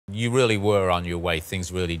you really were on your way.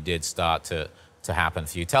 Things really did start to happen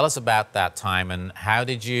for you. Tell us about that time, and how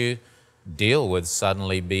did you deal with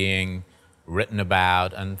suddenly being written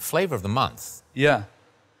about and flavor of the month? Yeah.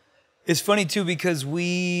 It's funny too, because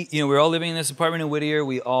we're all living in this apartment in Whittier.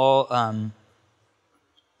 We all,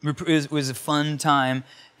 it was a fun time.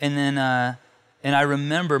 And then, and I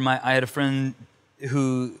remember I had a friend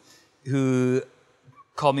who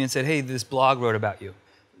called me and said, hey, this blog wrote about you.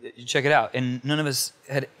 Check it out. And none of us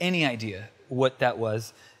had any idea what that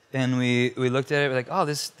was. And we looked at it, we're like, oh,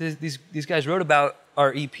 these guys wrote about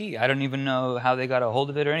our EP. I don't even know how they got a hold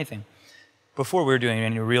of it or anything. Before we were doing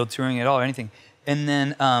any real touring at all or anything. And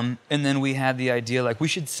then we had the idea, like, we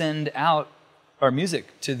should send out our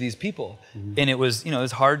music to these people. Mm-hmm. And it was, it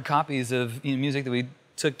was hard copies of music that we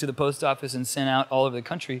took to the post office and sent out all over the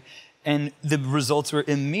country. And the results were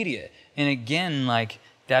immediate. And again, like,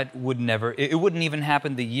 that would never, it wouldn't even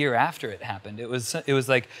happen the year after it happened. It was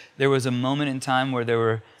like there was a moment in time where there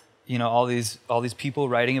were, all these people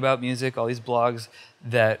writing about music, all these blogs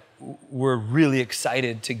that were really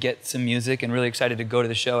excited to get some music and really excited to go to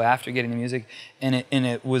the show after getting the music. And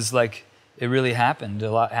it was like, it really happened. A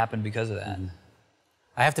lot happened because of that.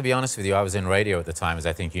 I have to be honest with you, I was in radio at the time, as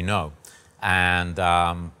I think you know. And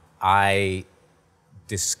I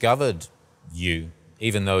discovered you,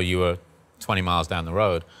 even though you were 20 miles down the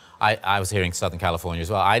road. I was here in Southern California as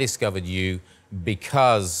well. I discovered you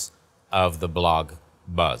because of the blog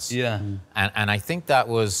buzz. Yeah. And I think that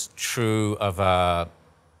was true of a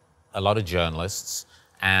lot of journalists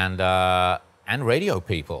and radio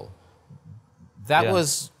people. That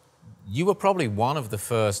was, you were probably one of the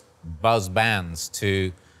first buzz bands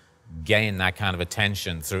to gain that kind of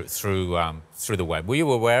attention through the web. Were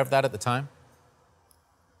you aware of that at the time?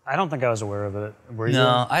 I don't think I was aware of it. Were you?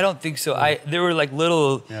 No, I don't think so. There were like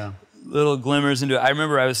little glimmers into it. I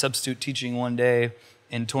remember I was substitute teaching one day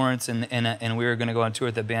in Torrance, and we were going to go on tour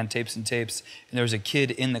with the band Tapes and Tapes, and there was a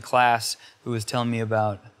kid in the class who was telling me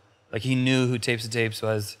about, like, he knew who Tapes and Tapes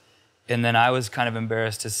was, and then I was kind of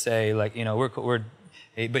embarrassed to say, like,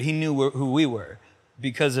 but he knew who we were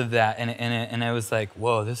because of that, and I was like,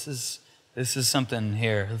 whoa, this is something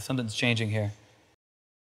here, something's changing here.